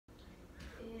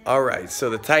All right,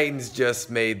 so the Titans just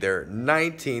made their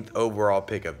 19th overall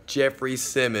pick of Jeffery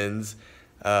Simmons,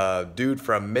 dude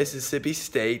from Mississippi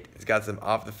State. He's got some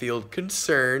off-the-field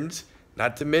concerns,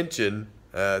 not to mention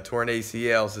torn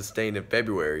ACL sustained in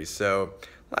February. So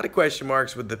a lot of question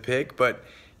marks with the pick, but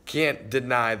can't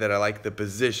deny that I like the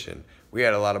position. We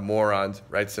had a lot of morons,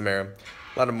 right, Samara?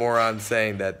 A lot of morons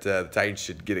saying that the Titans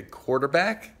should get a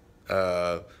quarterback.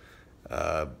 That's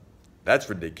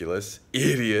ridiculous.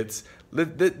 Idiots.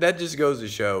 That just goes to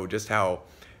show just how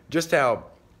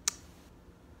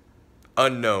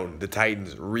unknown the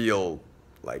Titans' real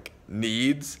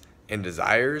needs and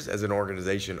desires as an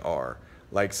organization are.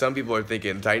 Like, some people are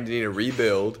thinking Titans need to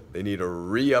rebuild, they need to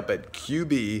re-up at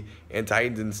QB, and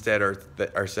Titans instead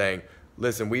are saying,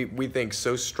 listen, we think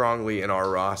so strongly in our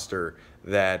roster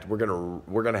that we're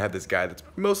gonna have this guy that's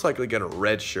most likely gonna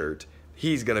redshirt.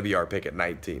 He's going to be our pick at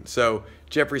 19. So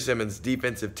Jeffery Simmons,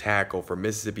 defensive tackle for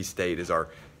Mississippi State, is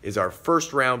our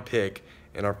first-round pick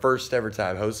and our first ever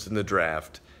time hosting the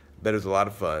draft. Bet it was a lot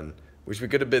of fun. Wish we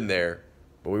could have been there,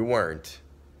 but we weren't.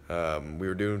 We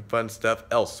were doing fun stuff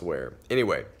elsewhere.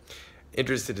 Anyway,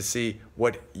 interested to see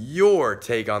what your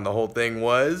take on the whole thing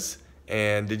was.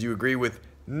 And did you agree with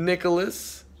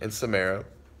Nicholas and Samara?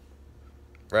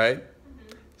 Right?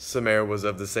 Mm-hmm. Samara was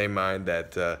of the same mind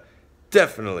that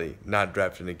definitely not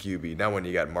drafting a QB, not when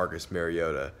you got Marcus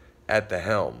Mariota at the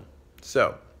helm.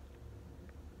 So,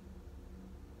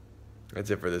 that's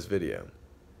it for this video.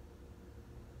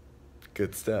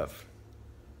 Good stuff.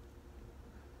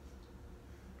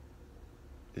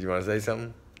 Did you want to say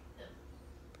something? No.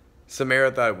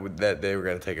 Samara thought that they were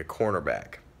going to take a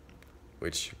cornerback,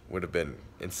 which would have been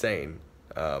insane.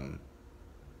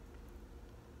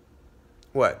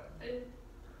 What?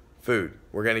 Food.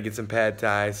 We're going to get some pad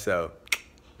thai, so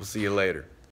we'll see you later.